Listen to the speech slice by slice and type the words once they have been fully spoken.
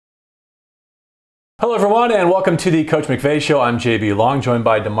Hello everyone and welcome to the Coach McVay Show. I'm JB Long, joined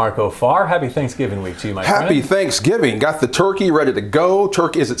by DeMarco Farr. Happy Thanksgiving week to you, my friend. Happy Thanksgiving. Got the turkey ready to go.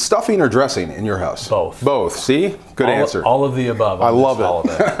 Turkey, is it stuffing or dressing in your house? Both. Both. See? Good answer. All of the above. I love it.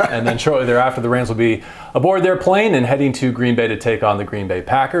 Holiday. And then shortly thereafter, the Rams will be aboard their plane and heading to Green Bay to take on the Green Bay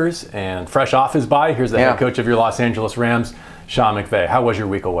Packers. And fresh off his bye, here's the head coach of your Los Angeles Rams, Sean McVay. How was your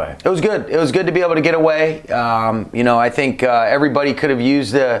week away? It was good. It was good to be able to get away. I think everybody could have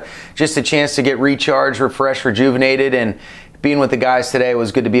used just a chance to get recharged, refreshed, rejuvenated, and being with the guys today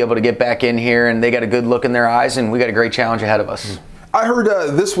was good to be able to get back in here, and they got a good look in their eyes, and we got a great challenge ahead of us. I heard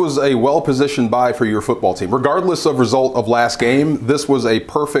this was a well-positioned bye for your football team. Regardless of result of last game, this was a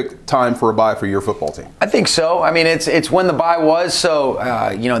perfect time for a bye for your football team. I think so. I mean, it's when the bye was, so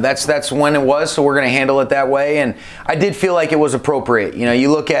that's when it was. So we're going to handle it that way. And I did feel like it was appropriate. You know,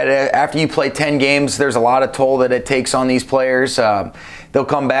 you look at it after you play 10 games. There's a lot of toll that it takes on these players. They'll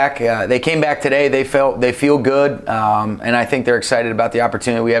come back. They came back today. They feel good, and I think they're excited about the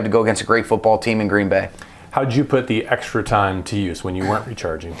opportunity we have to go against a great football team in Green Bay. How did you put the extra time to use when you weren't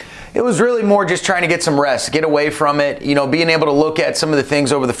recharging? It was really more just trying to get some rest, get away from it, being able to look at some of the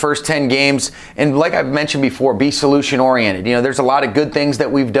things over the first 10 games. And like I've mentioned before, be solution-oriented. There's a lot of good things that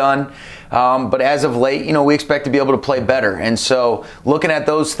we've done, but as of late, we expect to be able to play better. And so looking at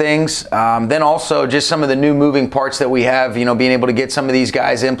those things, then also just some of the new moving parts that we have, being able to get some of these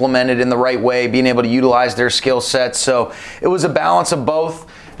guys implemented in the right way, being able to utilize their skill sets. So it was a balance of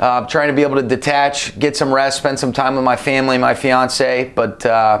both. Trying to be able to detach, get some rest, spend some time with my family, my fiance, but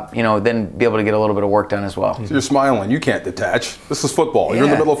then be able to get a little bit of work done as well. So you're smiling. You can't detach. This is football. You're in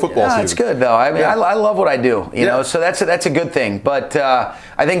the middle of football season. It's good though. I mean, I love what I do. So that's a good thing. But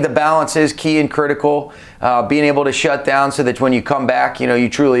I think the balance is key and critical. Being able to shut down so that when you come back, you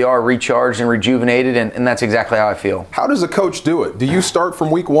truly are recharged and rejuvenated, and that's exactly how I feel. How does a coach do it? Do you start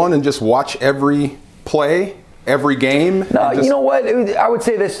from week one and just watch every play? Every game? No, you know what? I would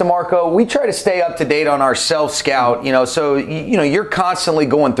say this, DeMarco. We try to stay up to date on our self-scout, so, you're constantly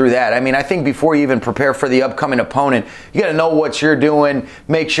going through that. I mean, I think before you even prepare for the upcoming opponent, you got to know what you're doing,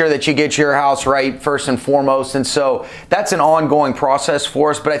 make sure that you get your house right first and foremost. And so that's an ongoing process for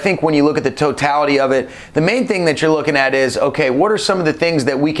us. But I think when you look at the totality of it, the main thing that you're looking at is, okay, what are some of the things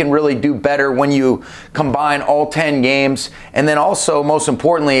that we can really do better when you combine all 10 games? And then also, most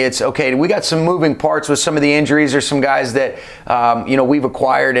importantly, it's, okay, we got some moving parts with some of the injuries. Or some guys that we've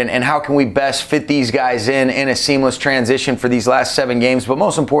acquired, and how can we best fit these guys in a seamless transition for these last 7 games, but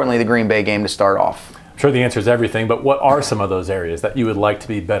most importantly the Green Bay game to start off. I'm sure the answer is everything, but what are some of those areas that you would like to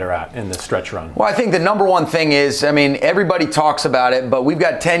be better at in this stretch run? Well, I think the number one thing is, everybody talks about it, but we've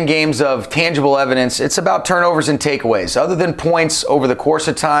got 10 games of tangible evidence. It's about turnovers and takeaways. Other than points over the course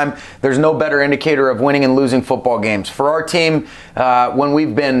of time, there's no better indicator of winning and losing football games. For our team, when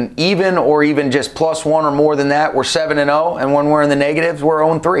we've been even or even just +1 or more than that, we're 7-0, and when we're in the negatives, we're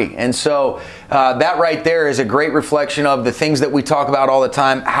 0-3. And so that right there is a great reflection of the things that we talk about all the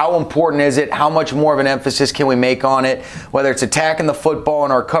time. How important is it? How much more of an emphasis can we make on it, whether it's attacking the football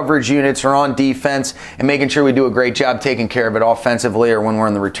in our coverage units or on defense, and making sure we do a great job taking care of it offensively or when we're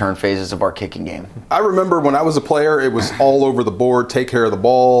in the return phases of our kicking game. I remember when I was a player, it was all over the board, take care of the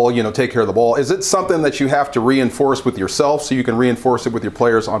ball, take care of the ball. Is it something that you have to reinforce with yourself so you can reinforce it with your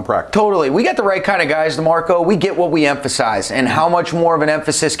players on practice? Totally. We got the right kind of guys, DeMarco. We get what we emphasize, and how much more of an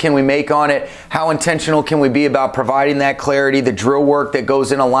emphasis can we make on it? How intentional can we be about providing that clarity, the drill work that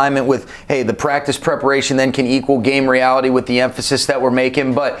goes in alignment with, hey, the practice preparation then can equal game reality with the emphasis that we're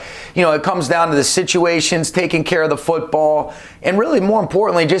making. But, it comes down to the situations, taking care of the football, and really more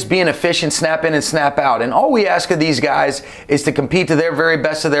importantly, just being efficient, snap in and snap out. And all we ask of these guys is to compete to their very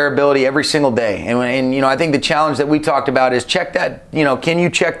best of their ability every single day. And I think the challenge that we talked about is check that, can you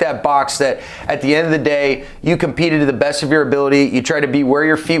check that box that at the end of the day, you competed to the best of your ability, you try to be where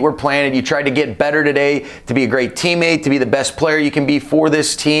your feet were planted, you tried to get better today, to be a great teammate, to be the best player you can be for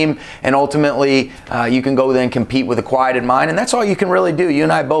this team, and ultimately you can go then compete with a quieted mind, and that's all you can really do. You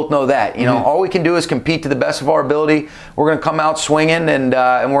and I both know that. All we can do is compete to the best of our ability. We're going to come out swinging, and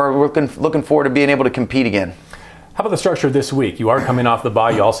we're looking forward to being able to compete again. How about the structure this week? You are coming off the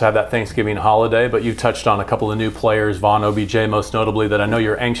bye. You also have that Thanksgiving holiday, but you've touched on a couple of new players, Vaughn, OBJ most notably, that I know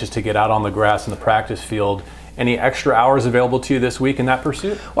you're anxious to get out on the grass in the practice field Any extra hours available to you this week in that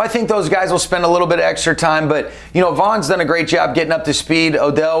pursuit? Well, I think those guys will spend a little bit of extra time, but, Vaughn's done a great job getting up to speed.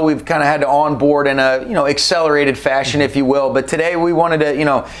 Odell, we've kind of had to onboard in a, accelerated fashion, if you will. But today we wanted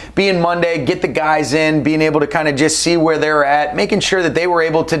to, being Monday, get the guys in, being able to kind of just see where they're at, making sure that they were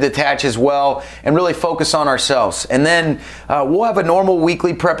able to detach as well and really focus on ourselves. And then we'll have a normal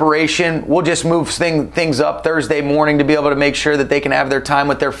weekly preparation. We'll just move things up Thursday morning to be able to make sure that they can have their time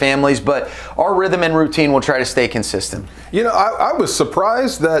with their families. But our rhythm and routine will try to stay consistent. I was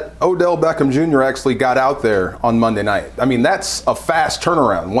surprised that Odell Beckham Jr. actually got out there on Monday night. I mean, that's a fast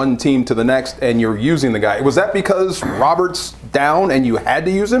turnaround, one team to the next, and you're using the guy. Was that because Robert's down and you had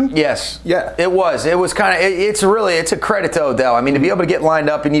to use him? Yes. Yeah. It was kind of, it's a credit to Odell. I mean, to be able to get lined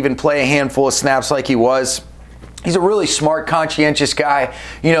up and even play a handful of snaps like he was. He's a really smart, conscientious guy.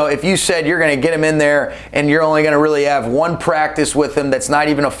 If you said you're going to get him in there and you're only going to really have one practice with him that's not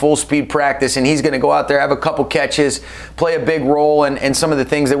even a full-speed practice, and he's going to go out there, have a couple catches, play a big role, and some of the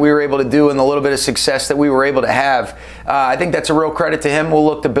things that we were able to do and the little bit of success that we were able to have, I think that's a real credit to him. We'll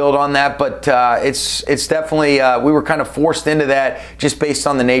look to build on that, but it's definitely, we were kind of forced into that just based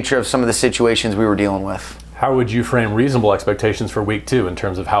on the nature of some of the situations we were dealing with. How would you frame reasonable expectations for week 2 in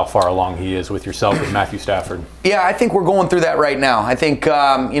terms of how far along he is with yourself with Matthew Stafford? Yeah, I think we're going through that right now. I think,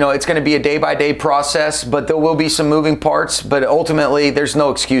 it's going to be a day-by-day process, but there will be some moving parts. But ultimately, there's no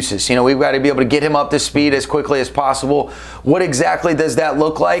excuses. We've got to be able to get him up to speed as quickly as possible. What exactly does that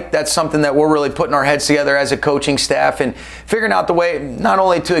look like? That's something that we're really putting our heads together as a coaching staff and figuring out the way not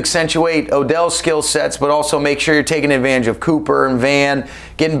only to accentuate Odell's skill sets, but also make sure you're taking advantage of Cooper and Van,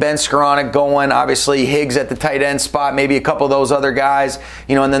 getting Ben Skoranek going, obviously Higgs at the tight end spot, maybe a couple of those other guys,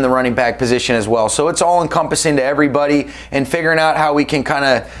 and then the running back position as well. So it's all encompassing to everybody, and figuring out how we can kind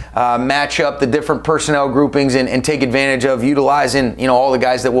of match up the different personnel groupings and take advantage of utilizing, all the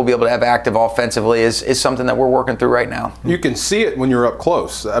guys that we'll be able to have active offensively is something that we're working through right now. You can see it when you're up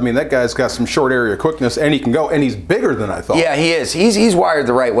close. I mean, that guy's got some short area quickness, and he can go, and he's bigger than I thought. Yeah, he is. He's wired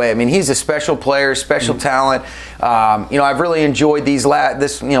the right way. I mean, he's a special player, special talent. I've really enjoyed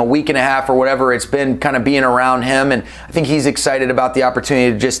this week and a half or whatever it's been, kind of being around him, and I think he's excited about the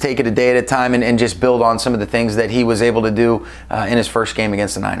opportunity to just take it a day at a time and just build on some of the things that he was able to do in his first game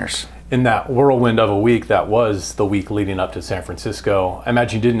against the Niners. In that whirlwind of a week that was the week leading up to San Francisco, I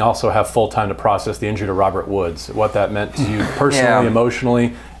imagine you didn't also have full time to process the injury to Robert Woods, what that meant to you personally,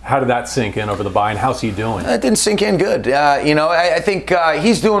 emotionally. How did that sink in over the bye, and how's he doing? It didn't sink in good. I think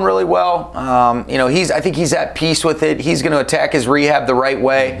he's doing really well. I think he's at peace with it. He's going to attack his rehab the right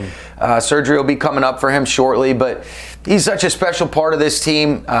way. Surgery will be coming up for him shortly, but he's such a special part of this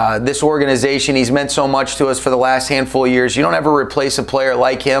team, this organization. He's meant so much to us for the last handful of years. You don't ever replace a player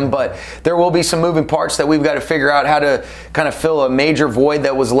like him, but there will be some moving parts that we've got to figure out how to kind of fill a major void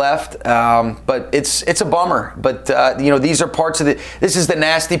that was left. But it's a bummer. But these are parts of this is the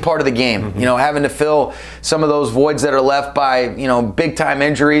nasty part of the game. Having to fill some of those voids that are left by big time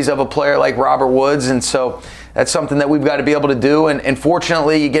injuries of a player like Robert Woods, and so that's something that we've got to be able to do. And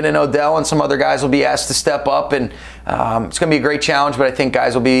fortunately, you get in Odell, and some other guys will be asked to step up, and it's going to be a great challenge. But I think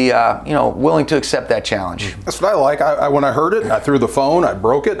guys will be willing to accept that challenge. That's what I like. When I heard it, I threw the phone, I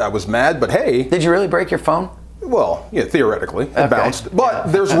broke it, I was mad, but hey. Did you really break your phone? Well, yeah, theoretically, it bounced.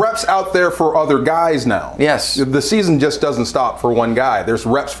 But there's reps out there for other guys now. Yes. The season just doesn't stop for one guy. There's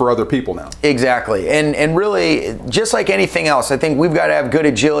reps for other people now. Exactly. And really, just like anything else, I think we've got to have good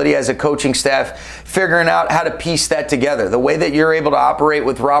agility as a coaching staff, figuring out how to piece that together. The way that you're able to operate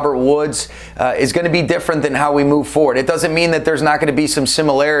with Robert Woods is going to be different than how we move forward. It doesn't mean that there's not going to be some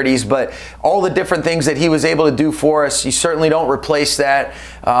similarities, but all the different things that he was able to do for us, you certainly don't replace that.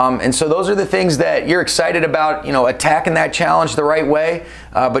 And so those are the things that you're excited about, attacking that challenge the right way.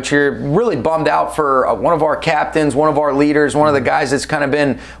 But you're really bummed out for one of our captains, one of our leaders, one of the guys that's kind of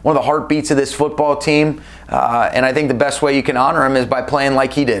been one of the heartbeats of this football team. And I think the best way you can honor him is by playing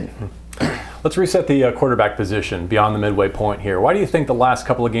like he did. Let's reset the quarterback position beyond the midway point here. Why do you think the last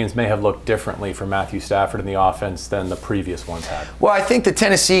couple of games may have looked differently for Matthew Stafford in the offense than the previous ones had? Well, I think the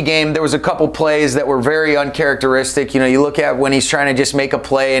Tennessee game, there was a couple plays that were very uncharacteristic. You look at when he's trying to just make a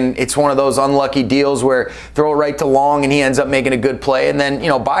play, and it's one of those unlucky deals where throw it right to Long and he ends up making a good play. And then,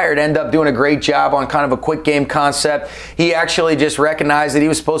 Byard ended up doing a great job on kind of a quick game concept. He actually just recognized that he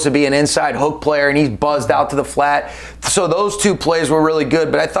was supposed to be an inside hook player, and he's buzzed out to the flat. So those two plays were really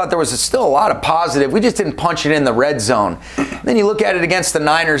good, but I thought there was still a lot of positive. We just didn't punch it in the red zone. Then you look at it against the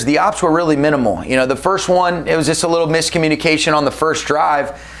Niners, the ops were really minimal. The first one, it was just a little miscommunication on the first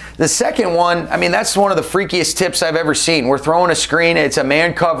drive. The second one, I mean, that's one of the freakiest tips I've ever seen. We're throwing a screen. It's a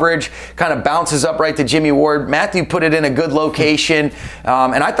man coverage, kind of bounces up right to Jimmy Ward. Matthew put it in a good location,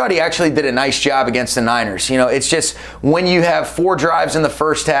 and I thought he actually did a nice job against the Niners. You know, it's just when you have 4 drives in the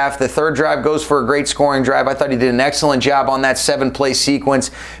first half, the third drive goes for a great scoring drive. I thought he did an excellent job on that 7-play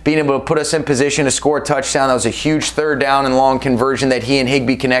sequence, being able to put us in position to score a touchdown. That was a huge third down and long conversion that he and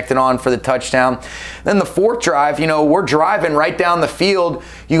Higbee connected on for the touchdown. Then the fourth drive, you know, we're driving right down the field.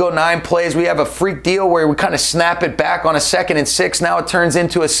 You go 9 plays. We have a freak deal where we kind of snap it back on a 2nd and 6. Now it turns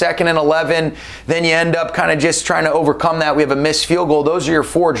into a 2nd and 11. Then you end up kind of just trying to overcome that. We have a missed field goal. Those are your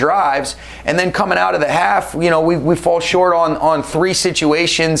 4 drives. And then coming out of the half, you know, we fall short on 3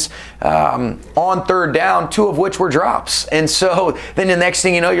 situations on third down, 2 of which were drops. And so then the next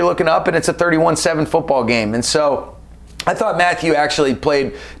thing you know, you're looking up and it's a 31-7 football game. And so I thought Matthew actually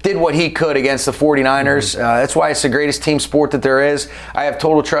did what he could against the 49ers. That's why it's the greatest team sport that there is. I have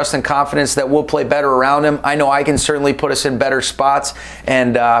total trust and confidence that we'll play better around him. I know I can certainly put us in better spots,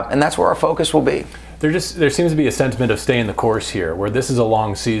 and that's where our focus will be. There seems to be a sentiment of staying the course here, where this is a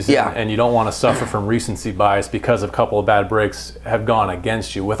long season, and you don't want to suffer from recency bias because a couple of bad breaks have gone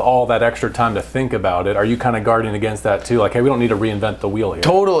against you. With all that extra time to think about it, are you kind of guarding against that too? Like, hey, we don't need to reinvent the wheel here.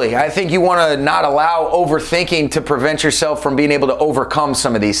 Totally. I think you want to not allow overthinking to prevent yourself from being able to overcome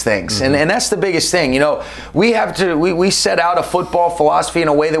some of these things. And that's the biggest thing. You know, we set out a football philosophy in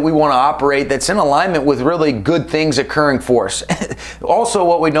a way that we want to operate that's in alignment with really good things occurring for us. Also,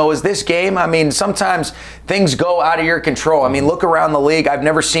 what we know is this game, I mean, sometimes things go out of your control. I mean, look around the league. I've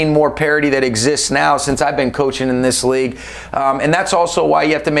never seen more parity that exists now since I've been coaching in this league. And that's also why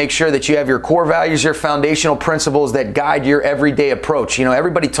you have to make sure that you have your core values, your foundational principles that guide your everyday approach. You know,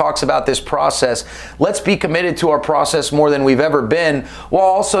 everybody talks about this process. Let's be committed to our process more than we've ever been, while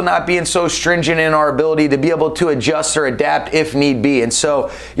also not being so stringent in our ability to be able to adjust or adapt if need be. And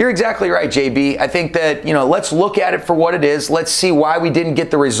so you're exactly right, JB. I think that, you know, let's look at it for what it is. Let's see why we didn't get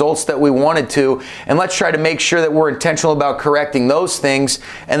the results that we wanted to. And let's try to make sure that we're intentional about correcting those things.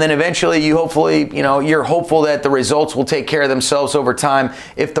 And then eventually you're hopeful that the results will take care of themselves over time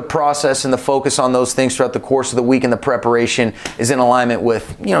if the process and the focus on those things throughout the course of the week and the preparation is in alignment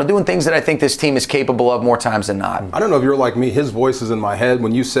with, you know, doing things that I think this team is capable of more times than not. I don't know if you're like me. His voice is in my head.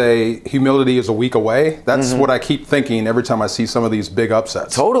 When you say humility is a week away, that's what I keep thinking every time I see some of these big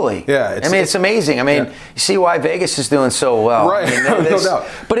upsets. Totally. Yeah. It's amazing. I mean, you see why Vegas is doing so well. Right. I mean, no doubt.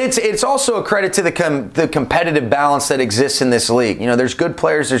 But it's also a credit to the competitive balance that exists in this league. You know, there's good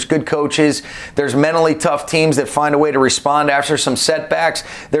players, there's good coaches, there's mentally tough teams that find a way to respond after some setbacks.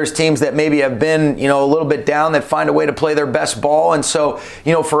 There's teams that maybe have been, you know, a little bit down that find a way to play their best ball. And so,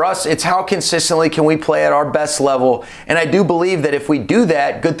 you know, for us, it's how consistently can we play at our best level. And I do believe that if we do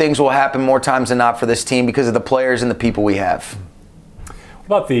that, good things will happen more times than not for this team because of the players and the people we have.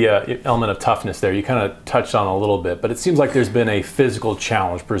 About the element of toughness there, you kind of touched on a little bit, but it seems like there's been a physical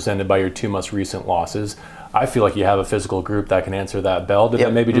challenge presented by your 2 most recent losses. I feel like you have a physical group that can answer that bell. Did they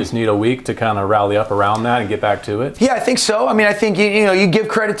maybe just need a week to kind of rally up around that and get back to it? Yeah, I think so. I mean, I think, you give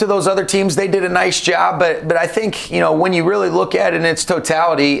credit to those other teams. They did a nice job. But I think, when you really look at it in its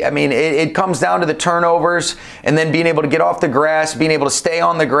totality, I mean, it comes down to the turnovers and then being able to get off the grass, being able to stay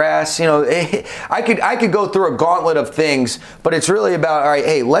on the grass. I could go through a gauntlet of things, but it's really about, all right,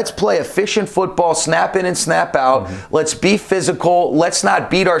 hey, let's play efficient football, snap in and snap out. Let's be physical. Let's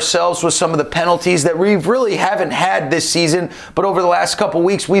not beat ourselves with some of the penalties that we've really haven't had this season, but over the last couple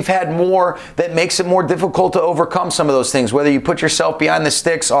weeks we've had more that makes it more difficult to overcome some of those things, whether you put yourself behind the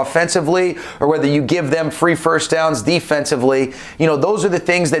sticks offensively or whether you give them free first downs defensively. Those are the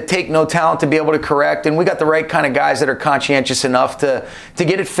things that take no talent to be able to correct, and we got the right kind of guys that are conscientious enough to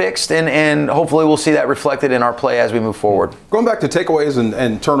get it fixed, and hopefully we'll see that reflected in our play as we move forward. Going back to takeaways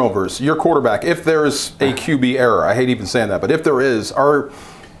and turnovers, your quarterback, if there's a QB error, I hate even saying that, but if there is,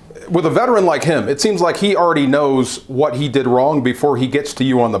 with a veteran like him, it seems like he already knows what he did wrong before he gets to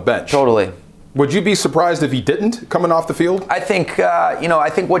you on the bench. Totally. Would you be surprised if he didn't coming off the field? I think, I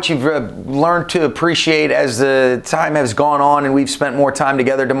think what you've learned to appreciate as the time has gone on and we've spent more time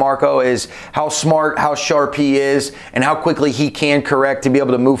together, DeMarco, is how smart, how sharp he is, and how quickly he can correct to be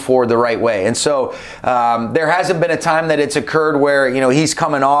able to move forward the right way. And so there hasn't been a time that it's occurred where, he's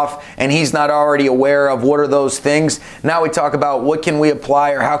coming off and he's not already aware of what are those things. Now we talk about what can we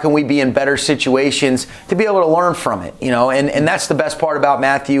apply or how can we be in better situations to be able to learn from it, and that's the best part about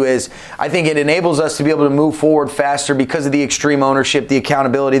Matthew is I think it enables us to be able to move forward faster because of the extreme ownership, the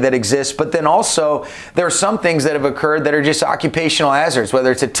accountability that exists. But then also there are some things that have occurred that are just occupational hazards,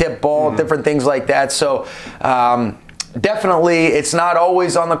 whether it's a tip ball, different things like that. So definitely, it's not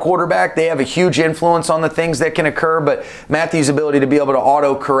always on the quarterback. They have a huge influence on the things that can occur, but Matthew's ability to be able to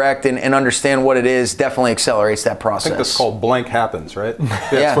auto-correct and understand what it is definitely accelerates that process. I think that's called blank happens, right?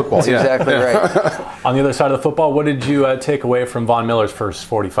 Yeah, football. That's exactly right. On the other side of the football, what did you take away from Von Miller's first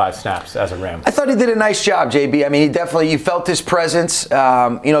 45 snaps as a Ram? I thought he did a nice job, JB. I mean, you felt his presence.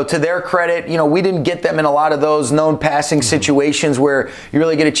 To their credit, we didn't get them in a lot of those known passing situations where you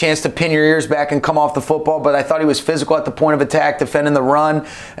really get a chance to pin your ears back and come off the football, but I thought he was physical at the point of attack, defending the run,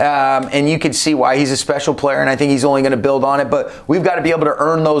 and you could see why he's a special player, and I think he's only going to build on it, but we've got to be able to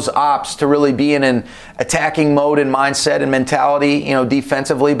earn those ops to really be in an attacking mode and mindset and mentality,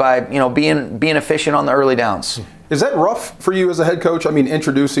 defensively by, being efficient on the early downs. Is that rough for you as a head coach? I mean,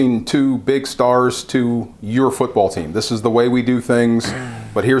 introducing two big stars to your football team. This is the way we do things,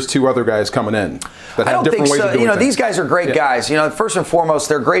 but here's two other guys coming in that have different ways of doing things. These guys are great guys. First and foremost,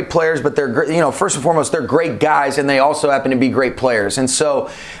 they're great players, but first and foremost, they're great guys, and they also happen to be great players. And so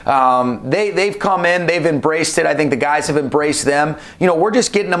they've come in, they've embraced it. I think the guys have embraced them. We're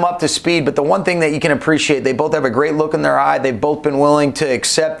just getting them up to speed, but the one thing that you can appreciate, they both have a great look in their eye. They've both been willing to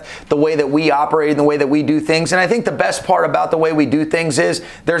accept the way that we operate and the way that we do things. And I think the best part about the way we do things is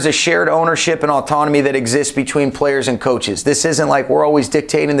there's a shared ownership and autonomy that exists between players and coaches. This isn't like we're always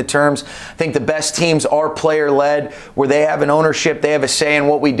dictating the terms. I think the best teams are player-led, where they have an ownership, they have a say in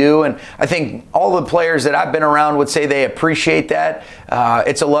what we do, and I think all the players that I've been around would say they appreciate that.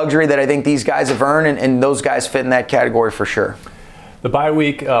 It's a luxury that I think these guys have earned, and those guys fit in that category for sure. The bye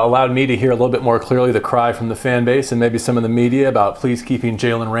week allowed me to hear a little bit more clearly the cry from the fan base and maybe some of the media about please keeping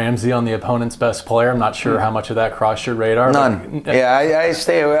Jalen Ramsey on the opponent's best player. I'm not sure how much of that crossed your radar. None. Yeah, I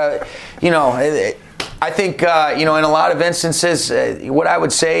stay. I think, in a lot of instances, what I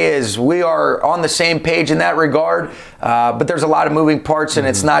would say is we are on the same page in that regard, but there's a lot of moving parts, and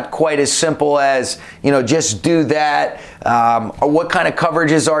it's not quite as simple as, just do that. What kind of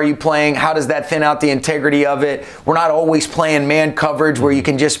coverages are you playing? How does that thin out the integrity of it? We're not always playing man coverage where you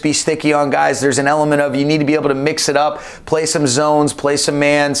can just be sticky on guys. There's an element of you need to be able to mix it up, play some zones, play some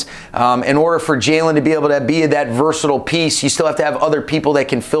mans. In order for Jalen to be able to be that versatile piece, you still have to have other people that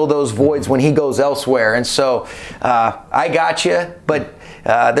can fill those voids when he goes elsewhere. And so I got you, but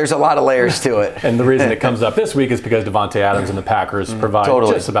there's a lot of layers to it. And the reason it comes up this week is because Davante Adams and the Packers provide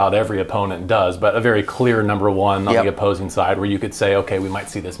just about every opponent does, but a very clear number one on the opposing side where you could say, okay, we might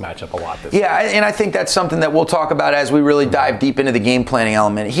see this matchup a lot this week. And I think that's something that we'll talk about as we really dive deep into the game planning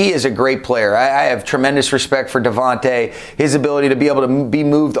element. He is a great player. I have tremendous respect for Davante, his ability to be able to be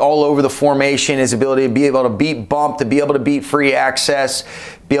moved all over the formation, his ability to be able to beat bump, to be able to beat free access,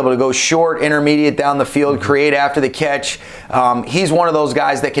 be able to go short, intermediate down the field, create after the catch. He's one of those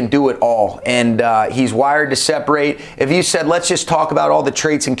guys that can do it all, and he's wired to separate. If you said, let's just talk about all the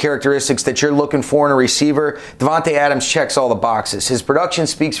traits and characteristics that you're looking for in a receiver, Davante Adams checks all the boxes. His production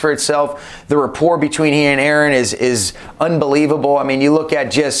speaks for itself. The rapport between he and Aaron is unbelievable. I mean, you look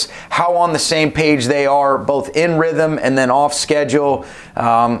at just how on the same page they are, both in rhythm and then off schedule,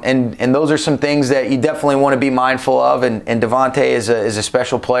 and those are some things that you definitely want to be mindful of, and Davante is a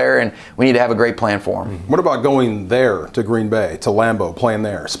special player, and we need to have a great plan for him. What about going there to Green Bay, to Lambeau, playing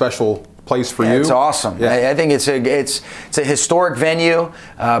there? Special place for you? It's awesome. I think it's a historic venue.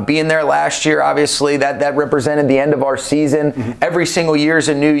 Being there last year, obviously, that represented the end of our season. Every single year is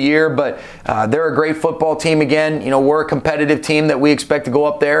a new year, but they're a great football team again. We're a competitive team that we expect to go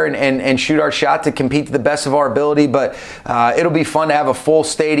up there and shoot our shot to compete to the best of our ability, but it'll be fun to have a full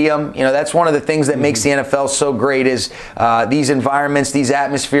stadium. That's one of the things that makes the NFL so great is these environments, these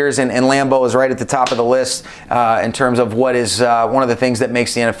atmospheres, and Lambeau is right at the top of the list in terms of what is one of the things that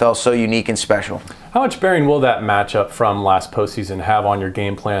makes the NFL so unique and special. How much bearing will that matchup from last postseason have on your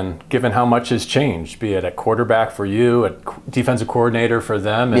game plan, given how much has changed, be it at quarterback for you, at defensive coordinator for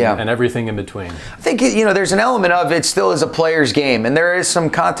them, and everything in between? I think, there's an element of it still is a player's game, and there is some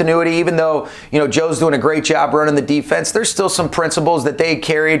continuity, even though, Joe's doing a great job running the defense. There's still some principles that they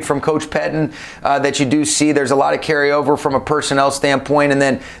carried from Coach Pettin that you do see. There's a lot of carryover from a personnel standpoint, and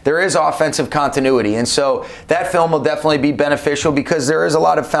then there is offensive continuity. And so that film will definitely be beneficial because there is a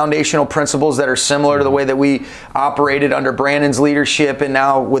lot of foundational principles that are similar to the way that we operated under Brandon's leadership and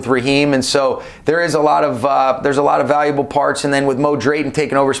now with Raheem. And so there is a lot of valuable parts. And then with Mo Drayton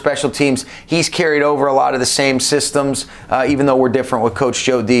taking over special teams, he's carried over a lot of the same systems, even though we're different with Coach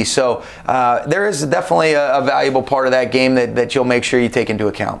Joe D. So there is definitely a valuable part of that game that you'll make sure you take into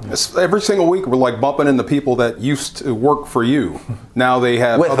account. Every single week we're like bumping into people that used to work for you. Now they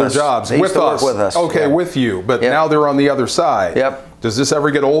have other jobs. They used to work with us. Okay, with you. But now they're on the other side. Yep. Does this ever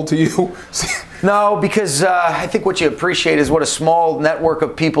get old to you? No, because I think what you appreciate is what a small network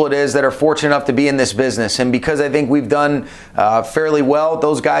of people it is that are fortunate enough to be in this business. And because I think we've done fairly well,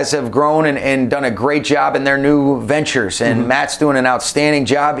 those guys have grown and done a great job in their new ventures. And Matt's doing an outstanding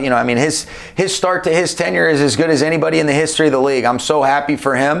job. You know, I mean, his start to his tenure is as good as anybody in the history of the league. I'm so happy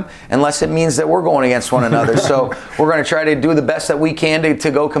for him, unless it means that we're going against one another. So we're going to try to do the best that we can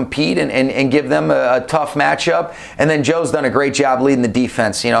to go compete and give them a tough matchup. And then Joe's done a great job leading the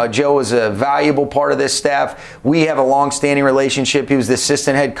defense. You know, Joe is a valuable part of this staff. We have a long-standing relationship. He was the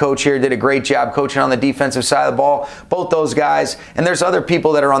assistant head coach here, did a great job coaching on the defensive side of the ball. Both those guys, and there's other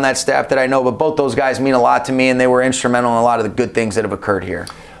people that are on that staff that I know, but both those guys mean a lot to me, and they were instrumental in a lot of the good things that have occurred here.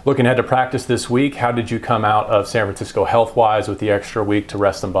 Looking ahead to practice this week, how did you come out of San Francisco health-wise with the extra week to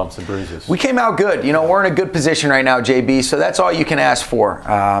rest some bumps and bruises? We came out good. You know, we're in a good position right now, JB, so that's all you can ask for.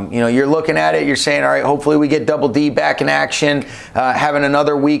 You know, you're looking at it, you're saying, all right, hopefully we get Double D back in action, having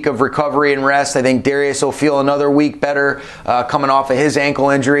another week of recovery and rest. I think Darius will feel another week better coming off of his ankle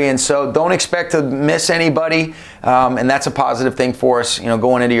injury, and so don't expect to miss anybody, and that's a positive thing for us, you know,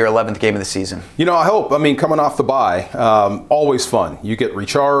 going into your 11th game of the season. You know, I hope. I mean, coming off the bye, always fun. You get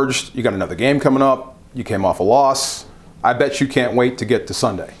recharged. You got another game coming up. You came off a loss. I bet you can't wait to get to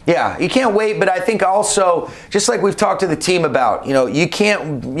Sunday. Yeah, you can't wait, but I think also, just like we've talked to the team about, you know, you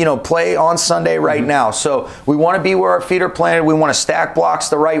can't, you know, play on Sunday right now. So we want to be where our feet are planted. We want to stack blocks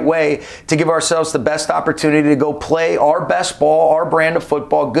the right way to give ourselves the best opportunity to go play our best ball, our brand of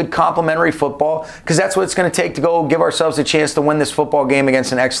football, good complementary football, because that's what it's going to take to go give ourselves a chance to win this football game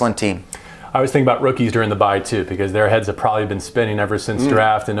against an excellent team. I was thinking about rookies during the bye too, because their heads have probably been spinning ever since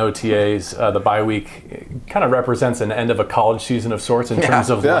draft and OTAs. The bye week kind of represents an end of a college season of sorts in terms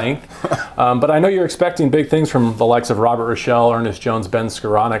of length. But I know you're expecting big things from the likes of Robert Rochelle, Ernest Jones, Ben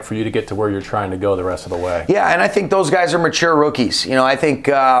Skoranek for you to get to where you're trying to go the rest of the way. Yeah, and I think those guys are mature rookies. You know, I think,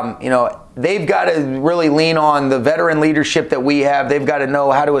 you know, they've got to really lean on the veteran leadership that we have. They've got to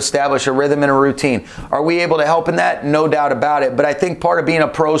know how to establish a rhythm and a routine. Are we able to help in that? No doubt about it. But I think part of being a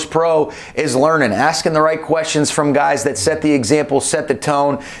pro's pro is learning, asking the right questions from guys that set the example, set the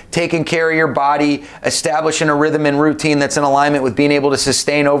tone, taking care of your body, establishing a rhythm and routine that's in alignment with being able to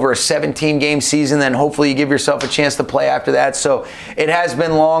sustain over a 17-game season. Then hopefully you give yourself a chance to play after that. So it has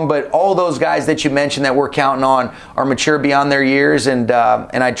been long, but all those guys that you mentioned that we're counting on are mature beyond their years, and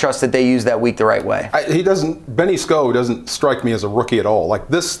I trust that they use that week the right way. Benny Sko doesn't strike me as a rookie at all. Like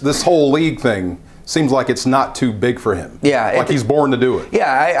this whole league thing seems like it's not too big for him. Yeah. Like he's born to do it.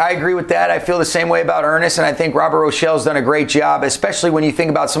 Yeah, I agree with that. I feel the same way about Ernest, and I think Robert Rochelle's done a great job, especially when you think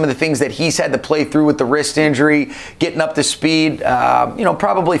about some of the things that he's had to play through with the wrist injury, getting up to speed, you know,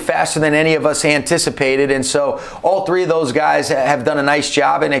 probably faster than any of us anticipated. And so all three of those guys have done a nice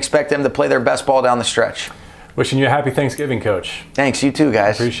job, and expect them to play their best ball down the stretch. Wishing you a happy Thanksgiving, Coach. Thanks, you too,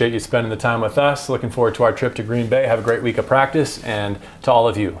 guys. Appreciate you spending the time with us. Looking forward to our trip to Green Bay. Have a great week of practice. And to all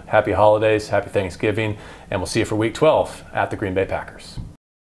of you, happy holidays, happy Thanksgiving, and we'll see you for Week 12 at the Green Bay Packers.